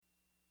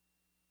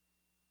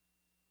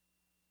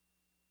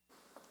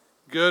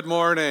Good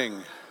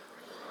morning.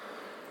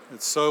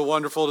 It's so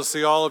wonderful to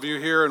see all of you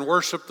here in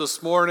worship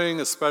this morning,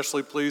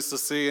 especially pleased to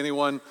see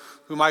anyone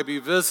who might be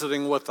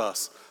visiting with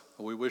us.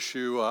 We wish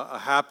you a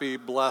happy,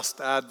 blessed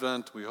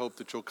Advent. We hope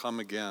that you'll come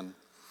again.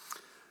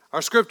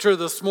 Our scripture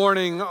this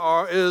morning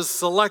is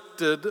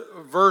selected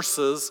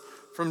verses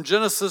from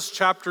Genesis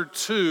chapter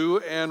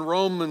 2 and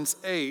Romans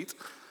 8.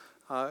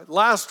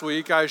 Last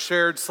week I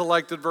shared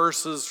selected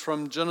verses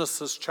from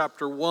Genesis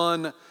chapter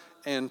 1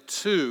 and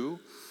 2.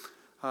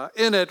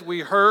 In it, we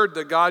heard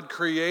that God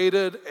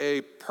created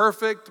a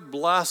perfect,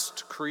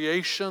 blessed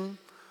creation,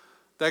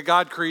 that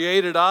God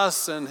created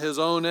us in His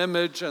own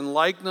image and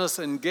likeness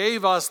and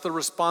gave us the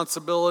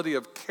responsibility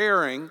of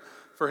caring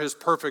for His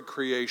perfect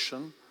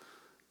creation,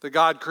 that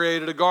God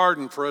created a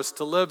garden for us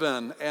to live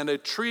in and a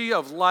tree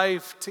of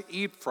life to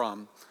eat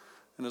from.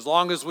 And as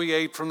long as we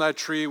ate from that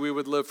tree, we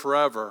would live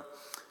forever.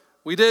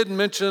 We did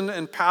mention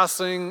in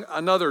passing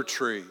another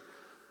tree,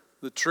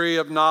 the tree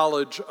of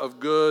knowledge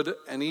of good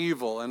and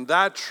evil, and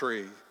that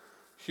tree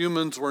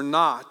humans were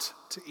not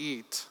to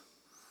eat.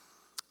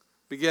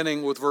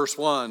 Beginning with verse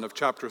 1 of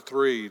chapter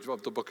 3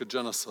 of the book of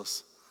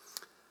Genesis.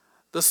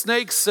 The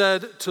snake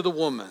said to the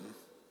woman,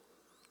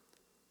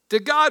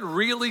 "Did God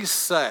really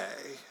say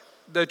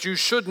that you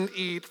shouldn't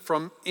eat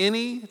from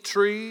any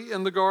tree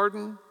in the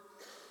garden?"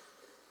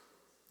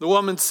 The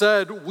woman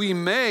said, "We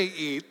may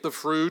eat the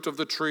fruit of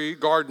the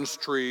garden's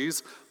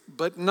trees,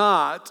 but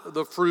not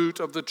the fruit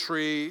of the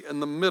tree in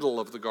the middle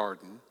of the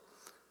garden."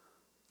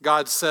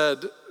 God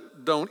said,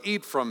 "Don't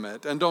eat from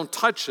it and don't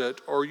touch it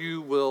or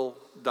you will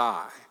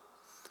die."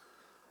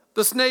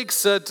 The snake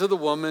said to the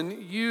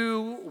woman,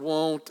 "You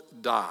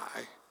won't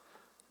die.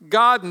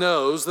 God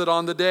knows that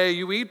on the day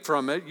you eat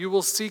from it, you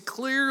will see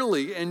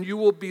clearly and you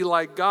will be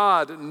like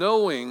God,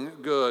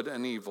 knowing good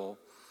and evil."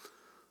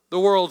 The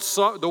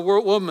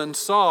woman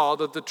saw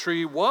that the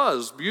tree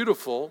was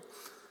beautiful,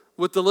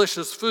 with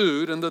delicious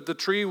food, and that the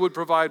tree would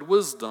provide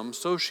wisdom,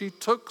 so she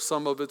took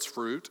some of its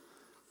fruit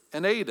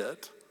and ate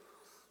it,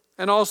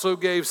 and also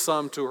gave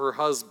some to her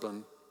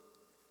husband.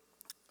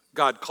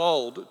 God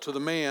called to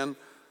the man,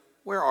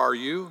 "Where are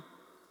you?"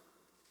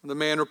 The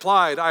man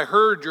replied, "I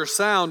heard your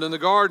sound in the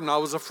garden. I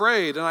was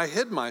afraid, and I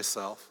hid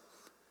myself."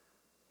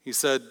 He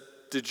said,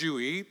 "Did you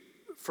eat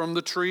from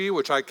the tree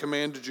which I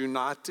commanded you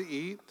not to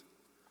eat?"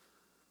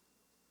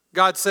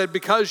 God said,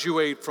 "Because you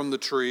ate from the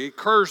tree,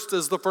 cursed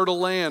is the fertile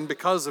land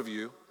because of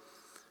you.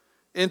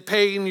 In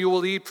pain you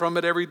will eat from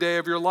it every day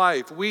of your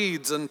life.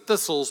 Weeds and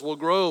thistles will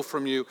grow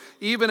from you,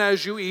 even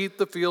as you eat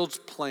the field's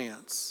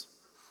plants.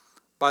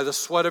 By the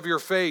sweat of your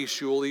face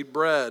you will eat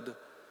bread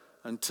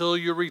until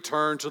you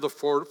return to the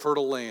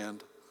fertile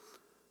land.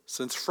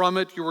 Since from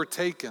it you were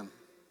taken,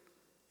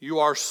 you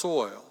are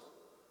soil.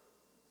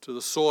 To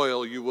the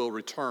soil you will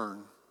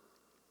return."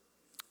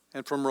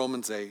 And from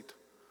Romans 8.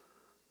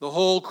 The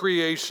whole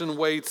creation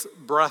waits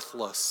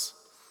breathless,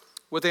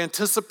 with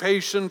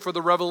anticipation for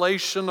the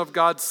revelation of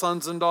God's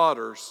sons and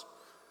daughters.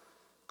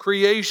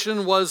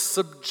 Creation was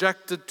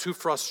subjected to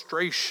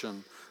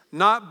frustration,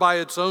 not by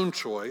its own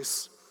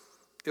choice.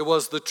 It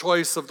was the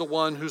choice of the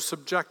one who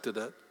subjected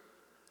it.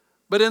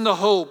 But in the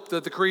hope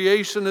that the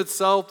creation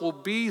itself will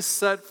be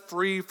set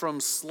free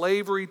from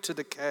slavery to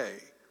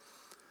decay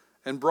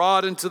and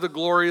brought into the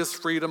glorious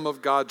freedom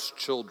of God's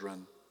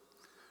children.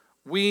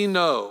 We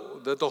know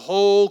that the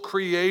whole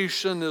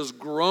creation is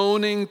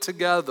groaning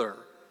together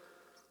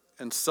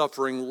and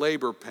suffering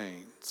labor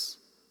pains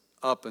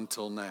up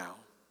until now.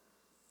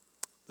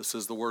 This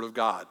is the word of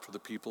God for the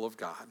people of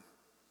God.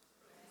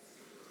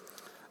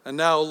 And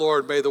now,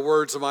 Lord, may the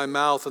words of my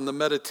mouth and the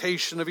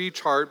meditation of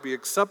each heart be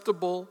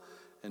acceptable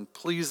and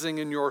pleasing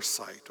in your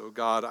sight, O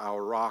God,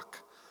 our rock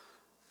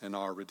and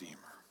our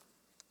Redeemer.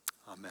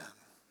 Amen.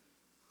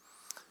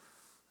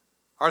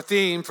 Our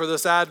theme for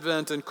this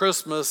Advent and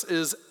Christmas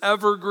is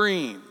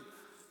evergreen,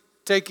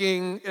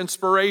 taking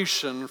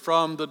inspiration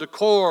from the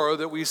decor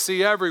that we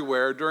see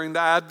everywhere during the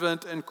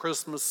Advent and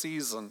Christmas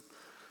season.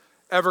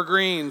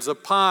 Evergreens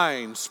of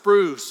pine,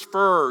 spruce,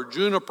 fir,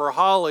 juniper,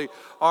 holly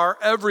are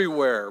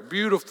everywhere,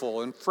 beautiful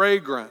and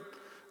fragrant,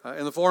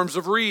 in the forms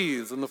of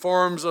wreaths, in the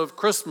forms of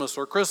Christmas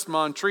or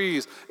Christmas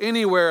trees,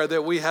 anywhere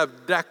that we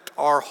have decked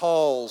our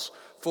halls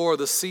for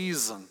the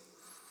season.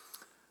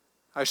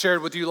 I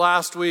shared with you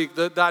last week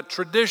that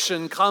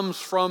tradition comes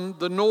from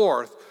the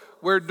north,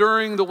 where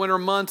during the winter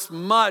months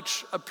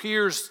much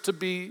appears to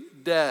be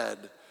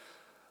dead.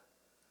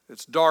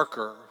 It's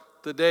darker,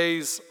 the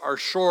days are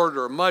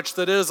shorter, much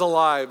that is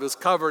alive is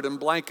covered in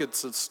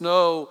blankets of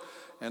snow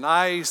and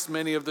ice.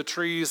 Many of the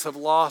trees have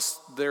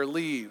lost their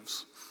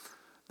leaves.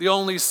 The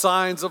only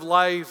signs of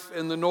life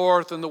in the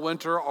north in the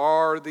winter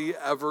are the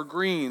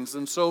evergreens.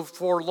 And so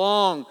for a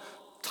long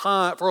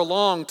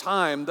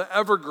time, the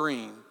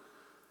evergreen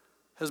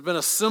has been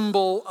a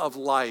symbol of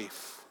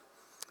life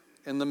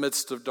in the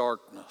midst of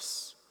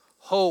darkness.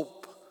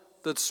 Hope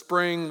that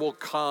spring will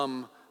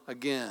come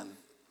again.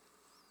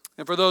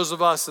 And for those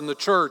of us in the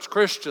church,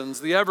 Christians,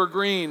 the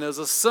evergreen is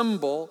a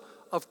symbol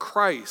of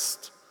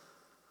Christ,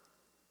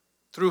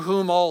 through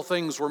whom all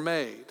things were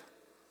made,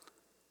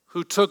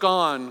 who took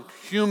on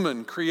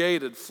human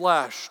created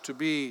flesh to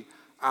be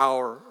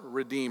our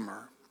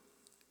Redeemer.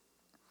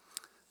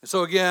 And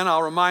so again,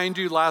 I'll remind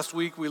you, last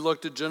week we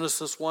looked at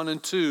Genesis 1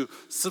 and 2,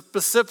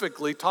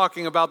 specifically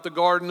talking about the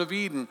Garden of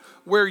Eden,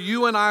 where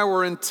you and I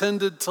were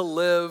intended to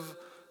live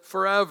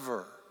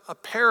forever, a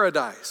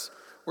paradise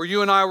where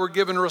you and I were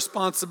given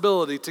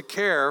responsibility to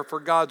care for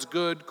God's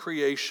good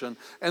creation.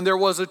 And there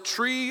was a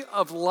tree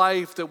of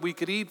life that we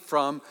could eat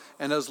from,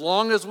 and as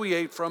long as we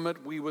ate from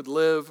it, we would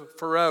live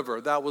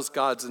forever. That was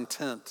God's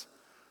intent,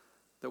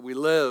 that we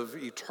live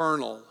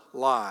eternal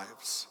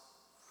lives.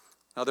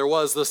 Now there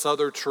was this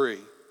other tree,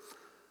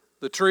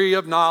 the tree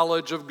of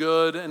knowledge of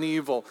good and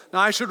evil. Now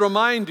I should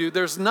remind you,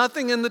 there's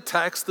nothing in the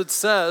text that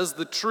says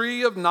the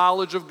tree of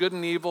knowledge of good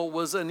and evil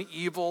was an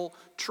evil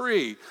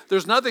tree.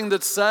 There's nothing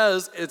that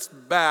says it's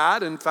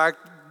bad. In fact,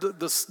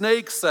 the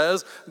snake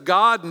says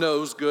God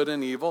knows good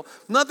and evil.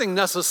 Nothing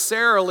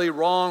necessarily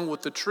wrong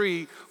with the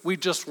tree. We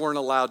just weren't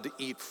allowed to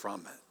eat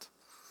from it.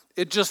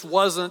 It just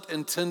wasn't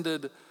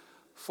intended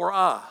for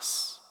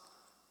us.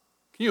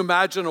 Can you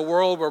imagine a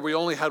world where we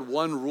only had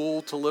one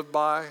rule to live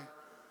by?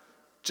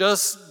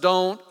 Just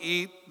don't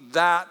eat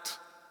that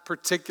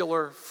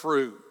particular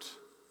fruit.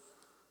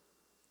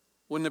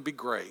 Wouldn't it be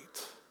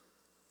great?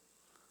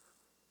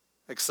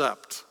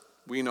 Except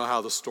we know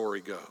how the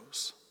story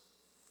goes.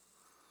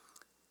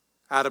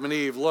 Adam and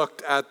Eve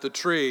looked at the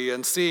tree,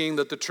 and seeing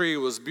that the tree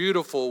was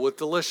beautiful with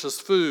delicious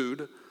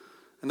food,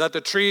 and that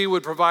the tree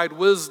would provide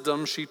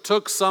wisdom, she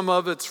took some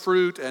of its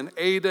fruit and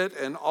ate it,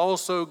 and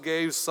also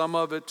gave some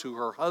of it to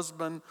her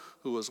husband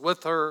who was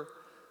with her,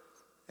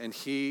 and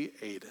he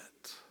ate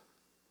it.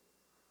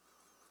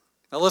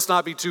 Now let's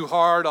not be too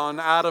hard on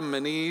Adam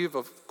and Eve.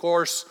 Of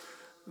course,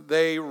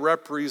 they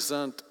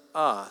represent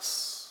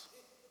us.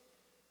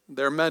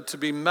 They're meant to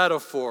be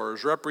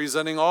metaphors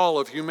representing all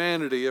of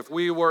humanity. If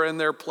we were in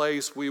their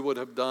place, we would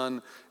have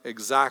done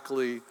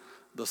exactly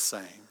the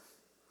same.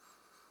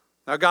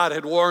 Now God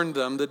had warned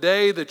them, the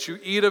day that you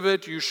eat of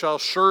it, you shall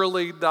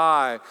surely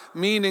die,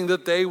 meaning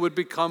that they would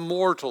become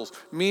mortals,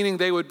 meaning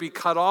they would be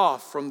cut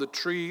off from the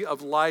tree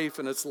of life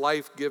and its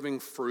life-giving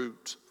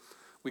fruit.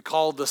 We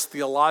call this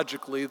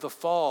theologically the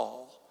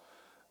fall,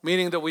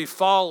 meaning that we've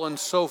fallen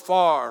so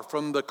far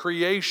from the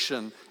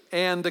creation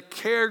and the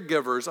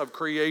caregivers of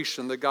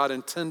creation that God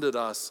intended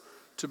us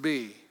to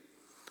be.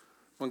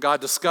 When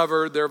God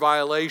discovered their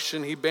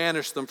violation, he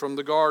banished them from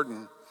the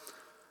garden.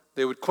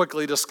 They would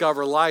quickly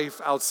discover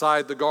life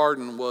outside the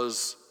garden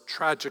was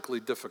tragically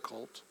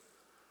difficult.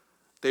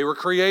 They were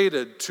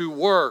created to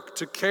work,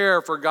 to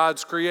care for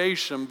God's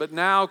creation, but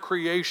now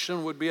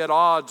creation would be at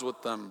odds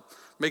with them,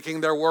 making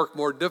their work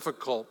more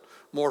difficult,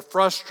 more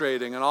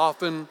frustrating, and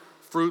often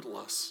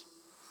fruitless.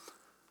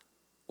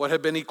 What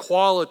had been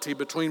equality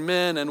between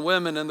men and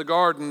women in the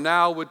garden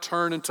now would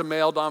turn into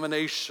male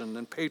domination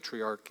and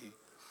patriarchy.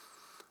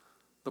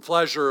 The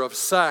pleasure of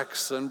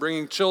sex and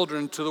bringing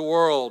children to the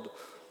world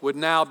would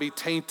now be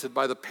tainted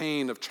by the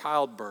pain of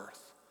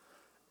childbirth.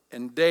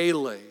 And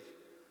daily,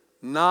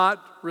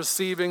 not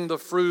receiving the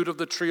fruit of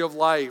the tree of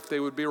life, they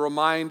would be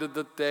reminded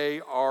that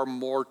they are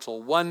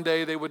mortal. One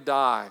day they would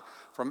die.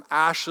 From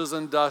ashes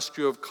and dust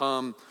you have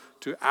come,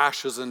 to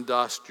ashes and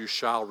dust you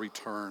shall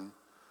return.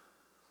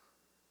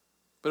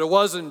 But it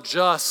wasn't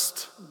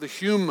just the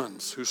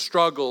humans who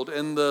struggled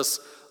in this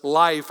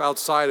life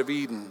outside of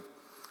Eden.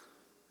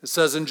 It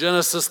says in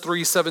Genesis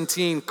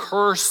 3:17,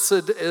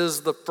 cursed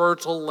is the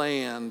fertile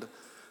land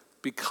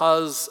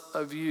because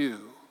of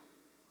you.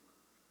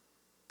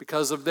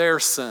 Because of their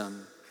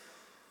sin,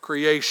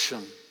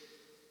 creation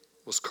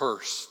was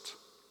cursed.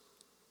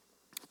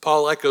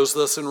 Paul echoes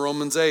this in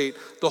Romans 8.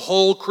 The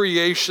whole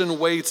creation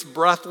waits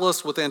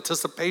breathless with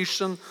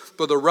anticipation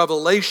for the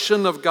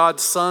revelation of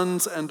God's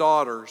sons and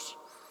daughters.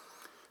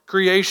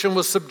 Creation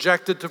was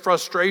subjected to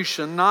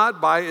frustration, not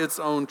by its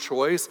own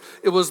choice.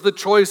 It was the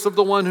choice of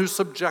the one who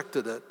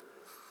subjected it.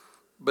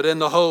 But in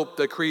the hope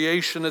that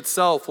creation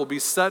itself will be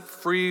set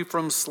free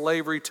from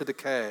slavery to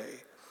decay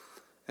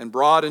and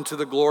brought into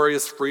the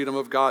glorious freedom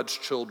of God's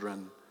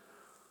children,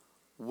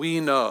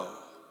 we know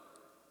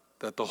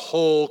that the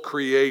whole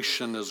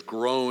creation is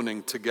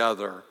groaning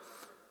together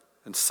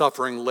and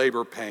suffering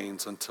labor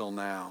pains until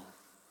now.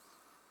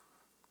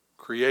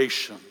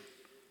 Creation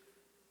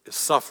is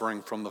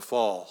suffering from the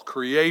fall.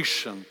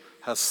 Creation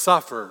has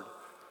suffered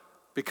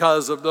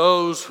because of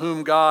those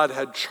whom God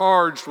had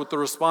charged with the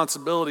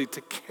responsibility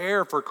to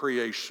care for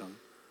creation.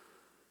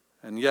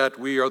 And yet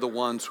we are the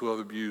ones who have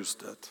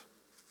abused it.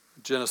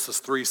 Genesis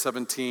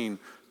 3:17,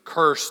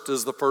 cursed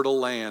is the fertile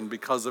land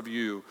because of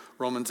you.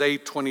 Romans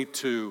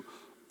 8:22,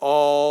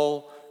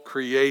 all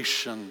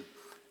creation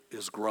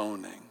is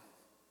groaning.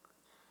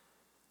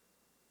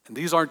 And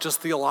these aren't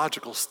just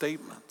theological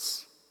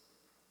statements.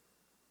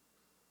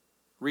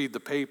 Read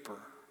the paper.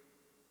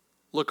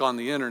 Look on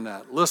the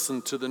internet.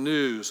 Listen to the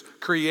news.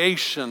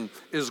 Creation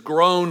is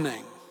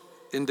groaning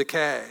in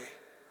decay.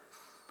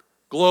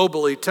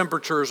 Globally,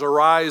 temperatures are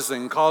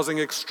rising, causing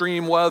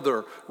extreme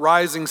weather,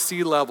 rising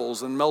sea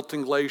levels, and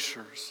melting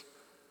glaciers.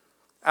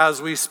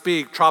 As we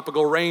speak,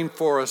 tropical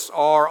rainforests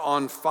are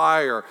on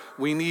fire.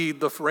 We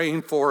need the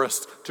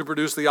rainforest to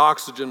produce the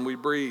oxygen we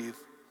breathe.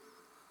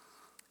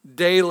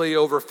 Daily,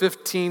 over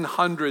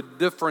 1,500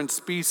 different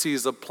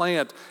species of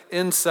plant,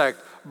 insect,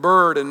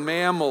 bird, and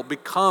mammal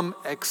become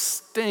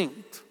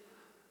extinct.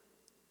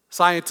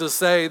 Scientists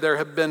say there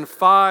have been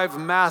 5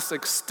 mass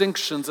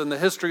extinctions in the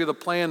history of the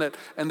planet,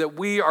 and that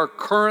we are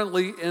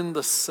currently in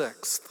the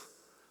 6th.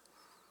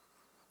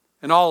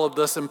 And all of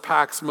this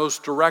impacts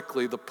most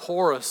directly the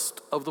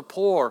poorest of the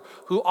poor,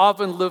 who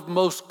often live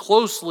most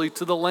closely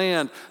to the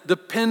land,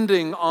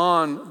 depending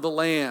on the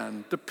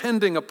land,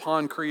 depending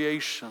upon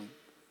creation,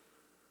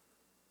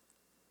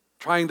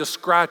 trying to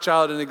scratch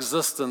out an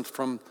existence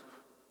from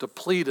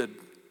depleted,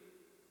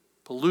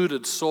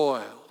 polluted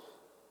soil,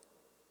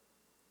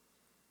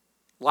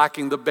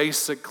 lacking the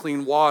basic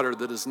clean water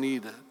that is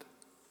needed,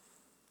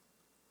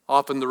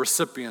 often the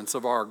recipients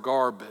of our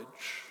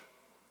garbage,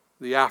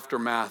 the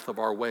aftermath of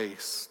our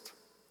waste.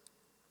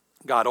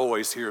 God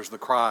always hears the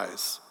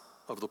cries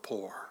of the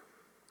poor.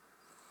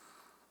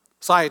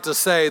 Scientists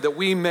say that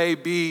we may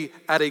be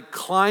at a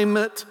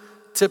climate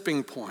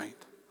tipping point.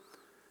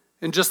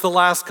 In just the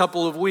last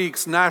couple of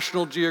weeks,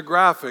 National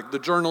Geographic, the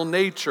journal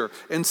Nature,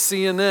 and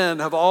CNN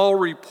have all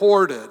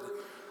reported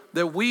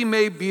that we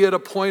may be at a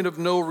point of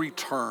no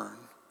return,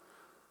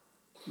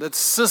 that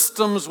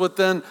systems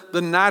within the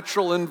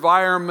natural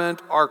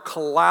environment are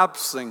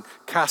collapsing,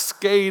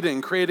 cascading,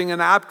 creating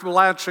an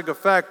Appalachian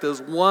effect.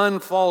 As one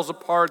falls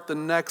apart, the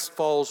next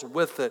falls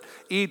with it,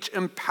 each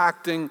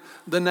impacting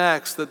the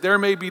next, that there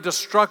may be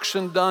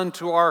destruction done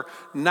to our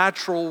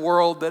natural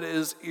world that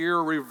is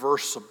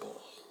irreversible.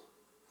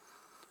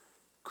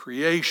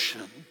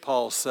 Creation,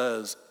 Paul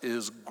says,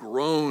 is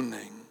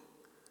groaning.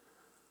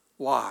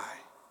 Why?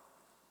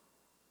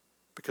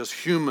 Because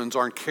humans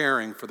aren't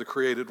caring for the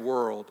created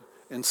world.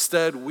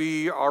 Instead,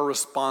 we are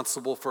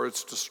responsible for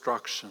its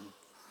destruction.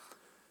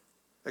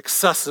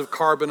 Excessive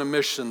carbon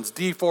emissions,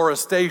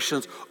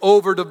 deforestation,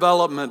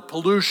 overdevelopment,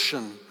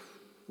 pollution,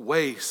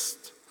 waste.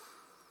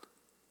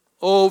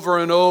 Over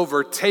and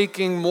over,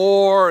 taking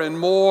more and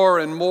more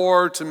and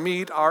more to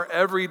meet our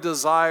every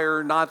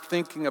desire, not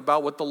thinking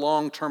about what the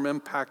long-term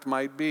impact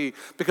might be.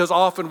 Because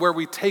often where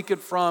we take it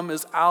from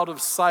is out of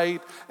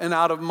sight and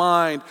out of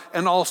mind,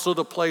 and also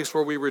the place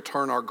where we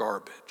return our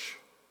garbage.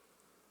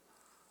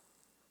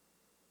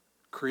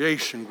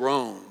 Creation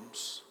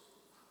groans.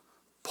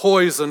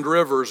 Poisoned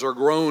rivers are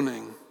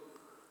groaning.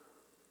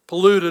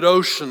 Polluted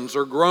oceans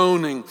are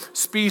groaning.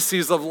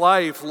 Species of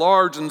life,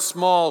 large and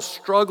small,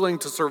 struggling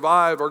to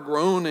survive, are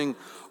groaning.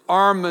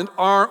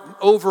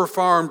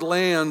 Overfarmed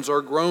lands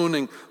are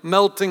groaning.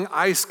 Melting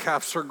ice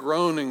caps are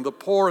groaning. The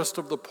poorest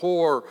of the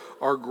poor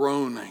are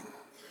groaning.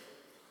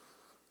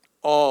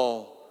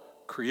 All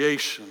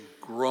creation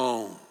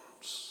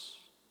groans.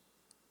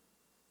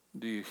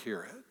 Do you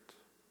hear it?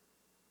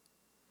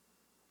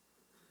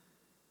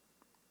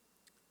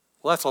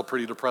 Well, that's all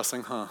pretty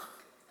depressing, huh?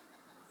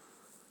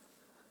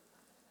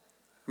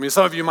 I mean,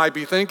 some of you might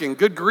be thinking,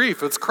 good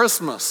grief, it's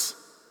Christmas.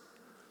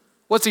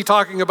 What's he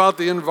talking about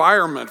the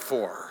environment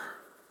for?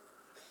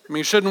 I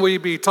mean, shouldn't we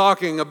be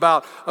talking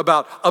about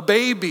a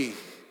baby?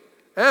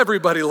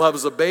 Everybody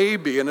loves a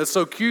baby, and it's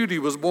so cute he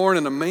was born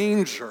in a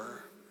manger.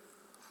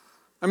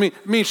 I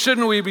mean,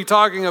 shouldn't we be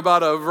talking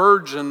about a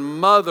virgin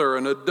mother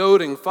and a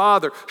doting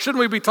father? Shouldn't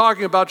we be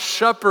talking about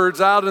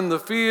shepherds out in the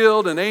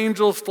field and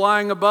angels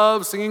flying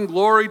above, singing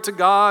glory to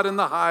God in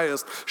the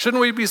highest? Shouldn't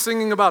we be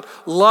singing about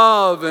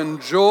love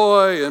and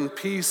joy and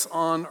peace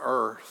on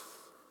earth?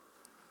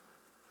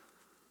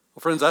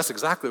 Well, friends, that's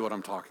exactly what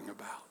I'm talking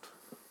about.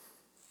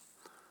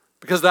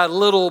 Because that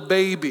little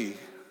baby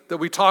that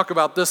we talk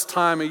about this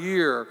time of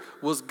year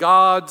was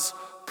God's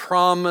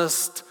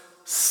promised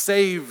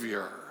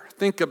Savior.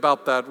 Think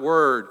about that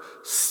word,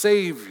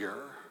 Savior.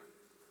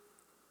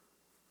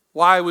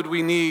 Why would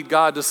we need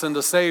God to send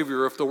a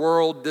Savior if the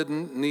world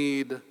didn't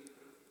need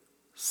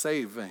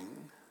saving?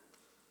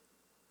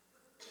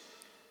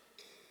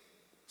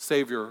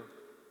 Savior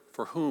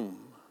for whom?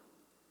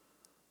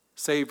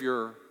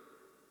 Savior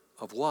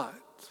of what?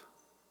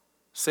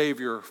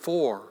 Savior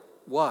for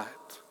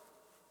what?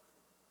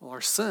 Well,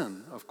 our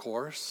sin, of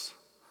course.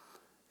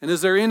 And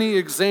is there any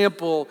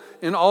example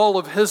in all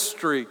of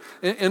history,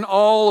 in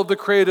all of the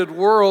created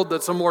world,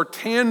 that's a more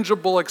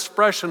tangible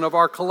expression of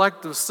our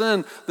collective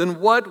sin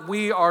than what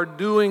we are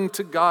doing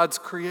to God's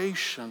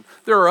creation?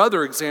 There are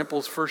other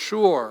examples for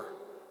sure.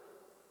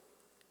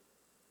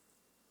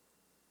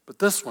 But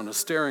this one is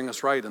staring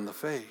us right in the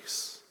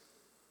face.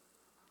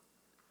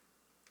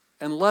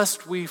 And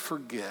lest we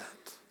forget,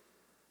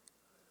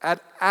 at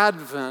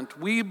Advent,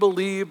 we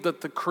believe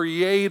that the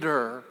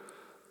Creator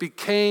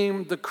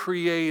became the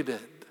created,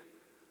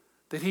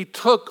 that he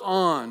took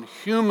on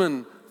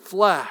human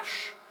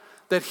flesh,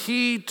 that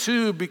he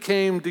too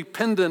became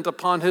dependent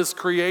upon his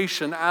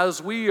creation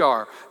as we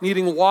are,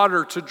 needing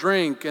water to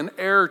drink and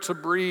air to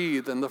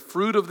breathe and the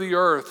fruit of the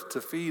earth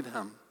to feed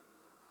him.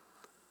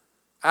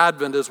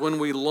 Advent is when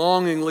we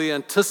longingly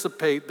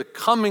anticipate the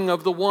coming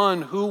of the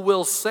one who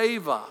will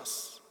save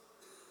us.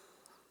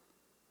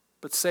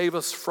 but save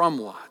us from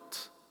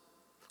what?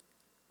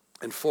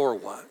 And for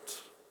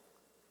what?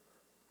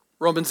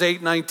 Romans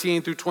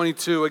 8:19 through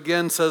 22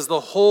 again says, the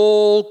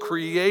whole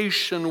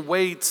creation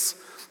waits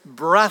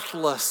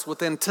breathless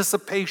with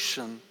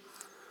anticipation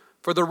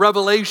for the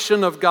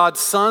revelation of God's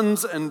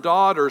sons and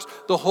daughters.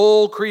 The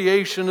whole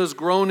creation is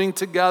groaning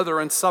together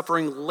and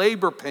suffering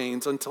labor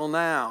pains until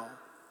now.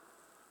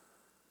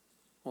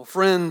 Well,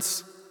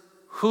 friends,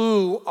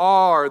 who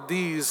are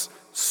these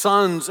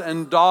sons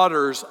and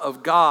daughters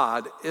of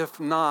God, if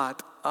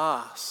not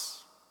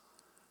us?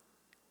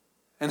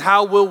 And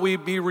how will we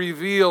be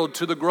revealed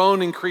to the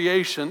groaning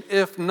creation,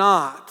 if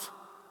not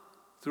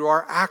through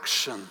our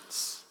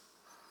actions,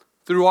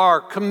 through our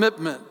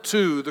commitment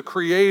to the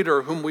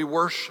Creator whom we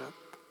worship?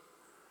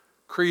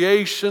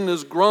 Creation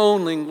is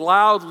groaning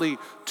loudly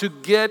to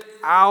get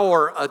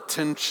our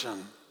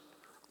attention.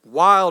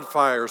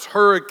 Wildfires,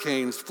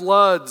 hurricanes,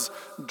 floods,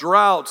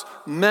 droughts,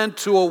 meant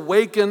to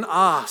awaken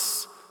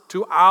us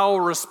to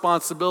our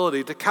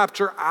responsibility, to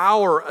capture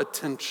our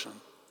attention.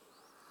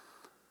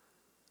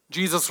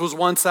 Jesus was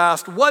once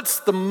asked, what's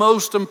the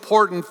most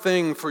important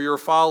thing for your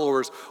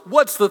followers?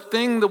 What's the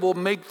thing that will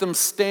make them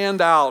stand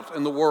out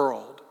in the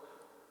world?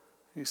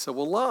 He said,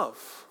 well,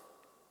 love.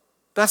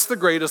 That's the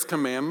greatest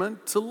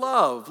commandment, to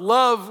love.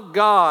 Love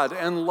God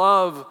and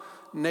love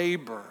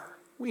neighbor.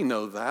 We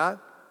know that.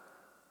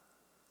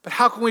 But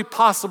how can we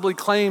possibly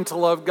claim to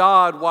love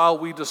God while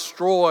we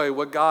destroy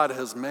what God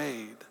has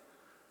made?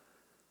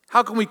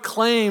 How can we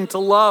claim to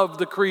love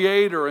the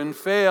Creator and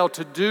fail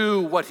to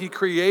do what He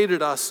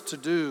created us to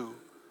do?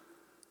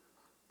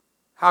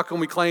 How can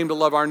we claim to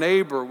love our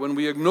neighbor when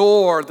we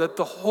ignore that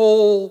the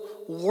whole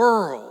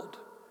world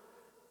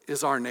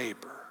is our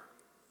neighbor?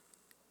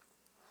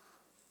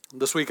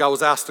 This week I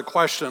was asked a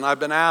question. I've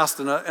been asked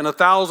in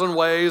 1,000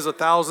 ways,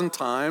 1,000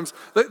 times.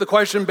 The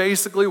question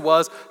basically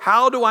was,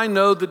 how do I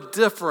know the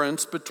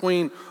difference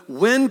between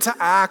when to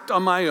act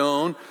on my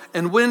own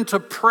and when to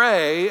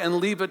pray and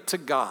leave it to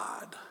God?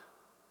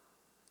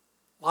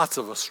 Lots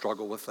of us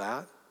struggle with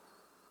that.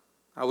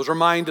 I was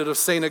reminded of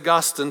St.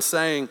 Augustine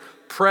saying,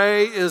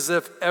 pray as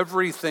if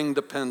everything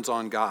depends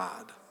on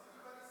God.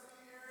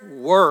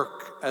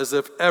 Work as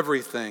if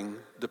everything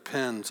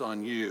depends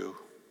on you.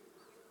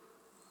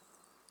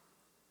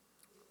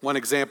 One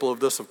example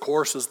of this, of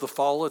course, is the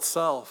fall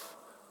itself.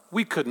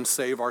 We couldn't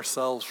save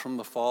ourselves from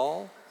the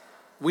fall.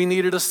 We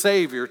needed a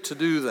Savior to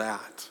do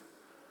that.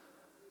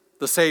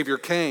 The Savior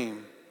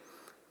came,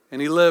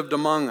 and He lived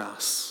among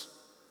us.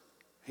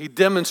 He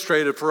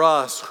demonstrated for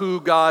us who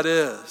God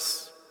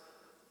is,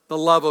 the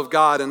love of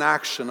God in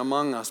action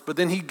among us. But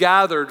then He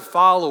gathered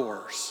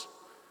followers.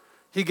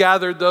 He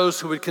gathered those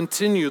who would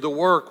continue the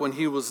work when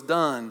He was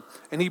done.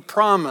 And He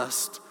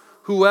promised,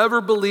 whoever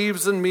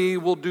believes in me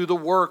will do the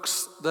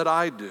works that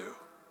I do.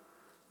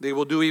 They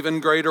will do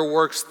even greater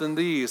works than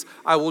these.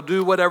 I will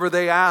do whatever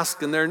they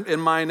ask in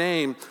my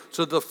name,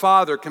 so that the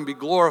Father can be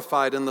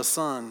glorified in the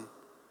Son.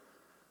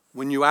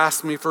 When you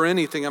ask me for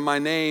anything in my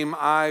name,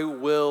 I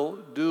will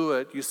do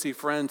it. You see,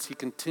 friends, He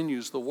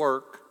continues the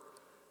work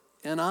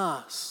in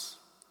us.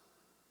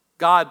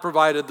 God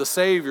provided the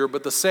Savior,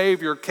 but the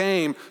Savior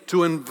came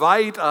to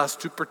invite us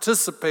to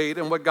participate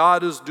in what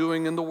God is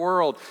doing in the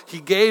world.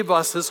 He gave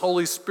us His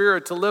Holy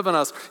Spirit to live in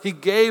us. He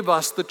gave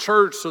us the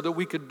church so that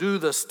we could do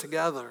this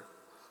together.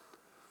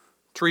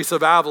 Teresa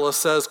of Avila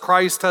says,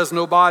 Christ has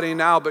no body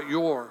now but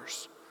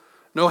yours,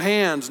 no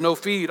hands, no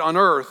feet on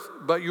earth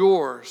but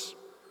yours.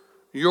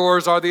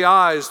 Yours are the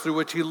eyes through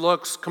which He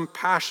looks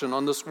compassion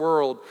on this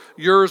world.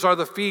 Yours are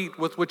the feet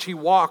with which He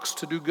walks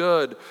to do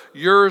good.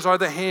 Yours are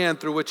the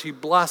hand through which He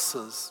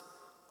blesses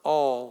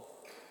all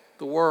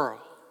the world.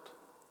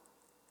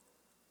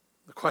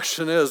 The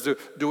question is,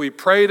 do we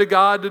pray to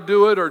God to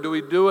do it, or do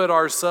we do it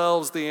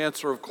ourselves? The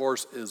answer, of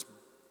course, is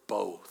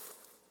both.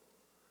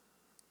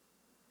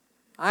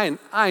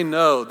 I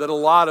know that a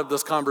lot of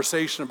this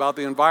conversation about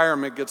the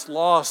environment gets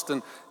lost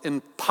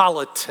in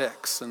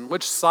politics and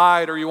which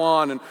side are you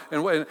on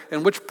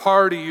and which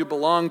party you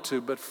belong to.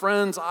 But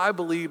friends, I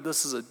believe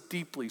this is a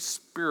deeply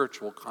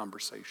spiritual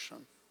conversation.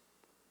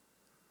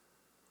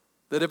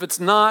 That if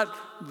it's not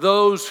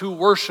those who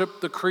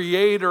worship the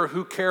Creator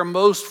who care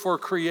most for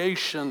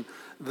creation,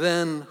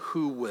 then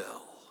who will?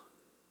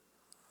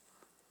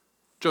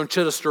 Joan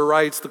Chittister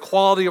writes, the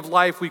quality of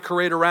life we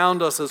create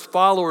around us as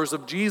followers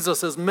of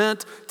Jesus is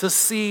meant to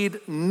seed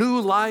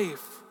new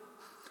life,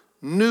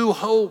 new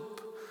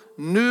hope,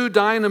 new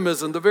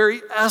dynamism, the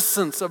very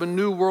essence of a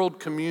new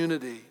world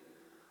community.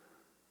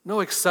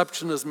 No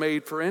exception is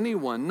made for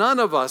anyone. None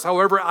of us,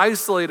 however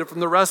isolated from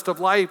the rest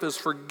of life, is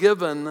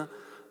forgiven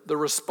the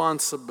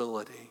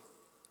responsibility.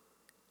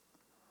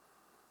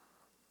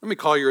 Let me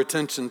call your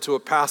attention to a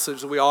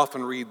passage that we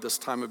often read this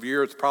time of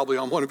year. It's probably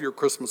on one of your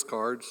Christmas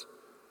cards.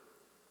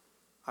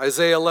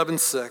 Isaiah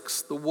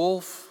 11:6, the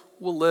wolf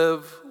will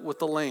live with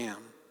the lamb.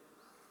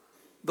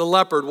 The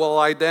leopard will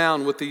lie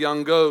down with the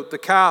young goat. The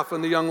calf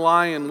and the young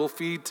lion will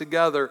feed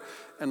together,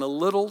 and a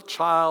little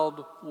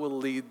child will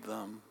lead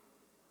them.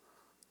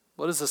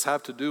 What does this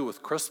have to do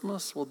with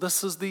Christmas? Well,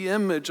 this is the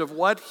image of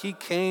what he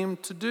came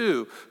to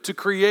do, to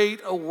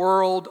create a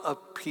world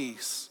of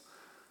peace,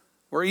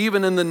 where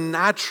even in the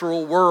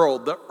natural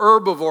world, the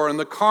herbivore and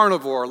the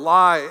carnivore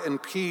lie in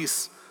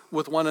peace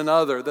with one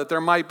another, that there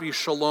might be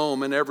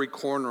shalom in every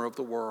corner of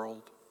the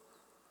world.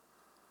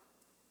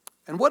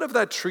 And what of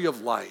that tree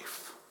of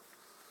life?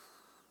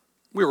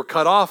 We were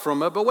cut off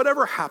from it, but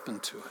whatever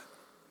happened to it?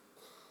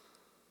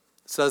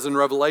 It says in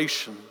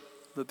Revelation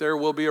that there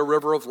will be a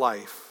river of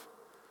life.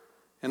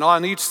 And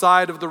on each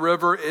side of the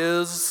river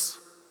is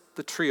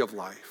the tree of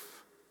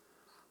life,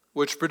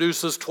 which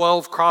produces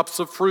 12 crops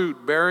of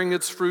fruit, bearing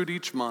its fruit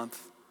each month.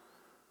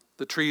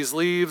 The tree's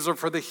leaves are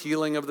for the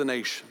healing of the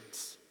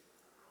nations.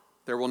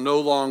 There will no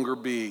longer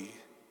be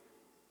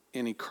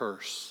any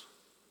curse.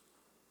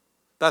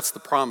 That's the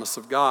promise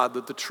of God,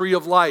 that the tree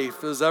of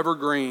life is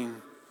evergreen.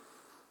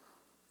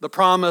 The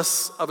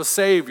promise of a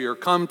Savior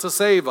come to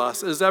save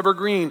us is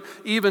evergreen,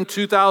 even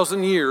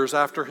 2,000 years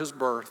after his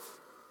birth.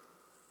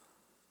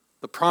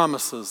 The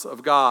promises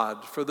of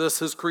God for this,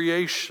 his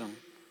creation,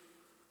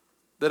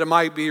 that it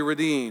might be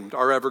redeemed,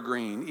 are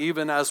evergreen,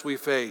 even as we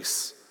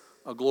face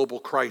a global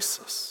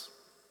crisis.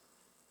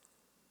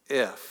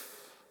 If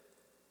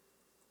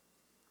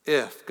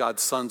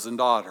God's sons and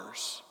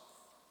daughters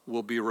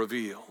will be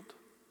revealed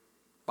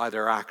by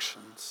their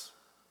actions.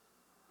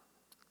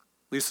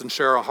 Lisa and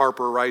Shara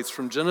Harper writes,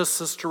 from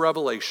Genesis to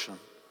Revelation,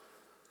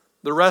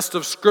 the rest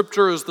of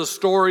Scripture is the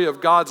story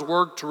of God's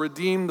work to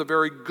redeem the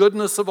very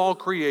goodness of all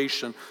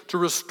creation, to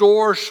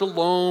restore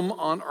shalom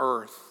on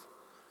earth,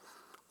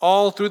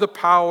 all through the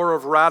power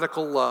of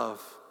radical love.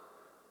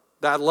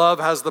 That love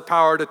has the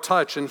power to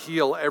touch and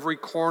heal every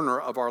corner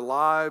of our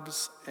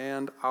lives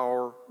and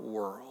our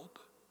world.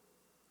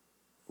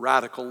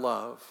 Radical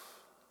love.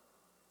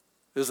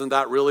 Isn't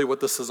that really what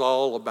this is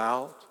all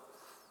about?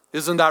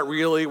 Isn't that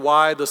really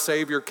why the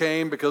Savior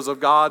came? Because of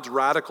God's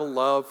radical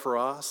love for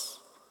us?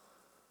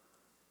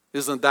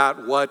 Isn't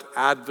that what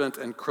Advent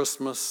and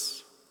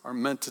Christmas are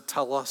meant to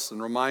tell us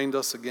and remind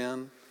us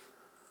again?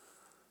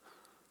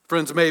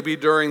 Friends, maybe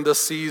during this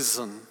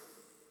season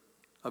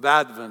of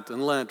Advent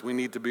and Lent, we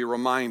need to be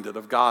reminded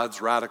of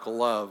God's radical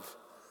love.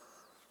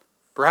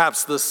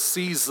 Perhaps this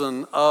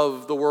season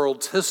of the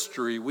world's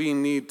history, we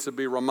need to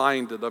be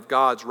reminded of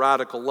God's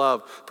radical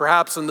love.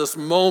 Perhaps in this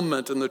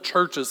moment in the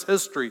church's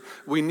history,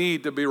 we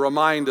need to be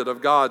reminded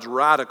of God's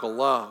radical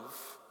love.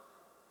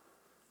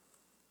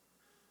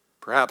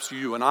 Perhaps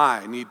you and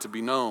I need to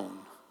be known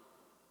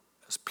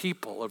as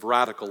people of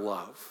radical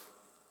love.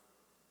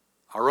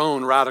 Our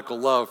own radical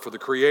love for the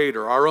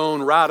Creator, our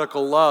own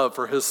radical love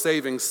for his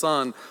saving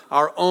Son,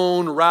 our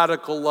own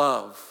radical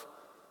love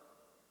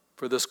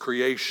for this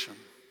creation.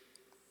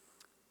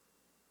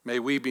 May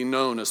we be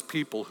known as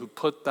people who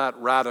put that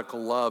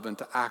radical love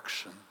into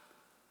action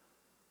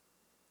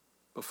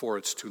before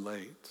it's too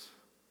late.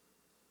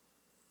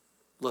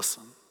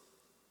 Listen.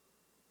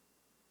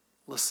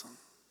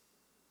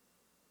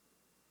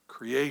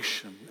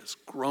 Creation is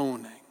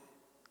groaning,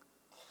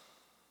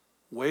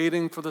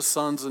 waiting for the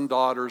sons and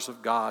daughters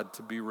of God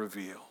to be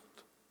revealed.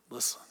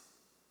 Listen.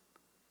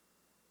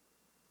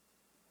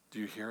 Do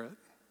you hear it?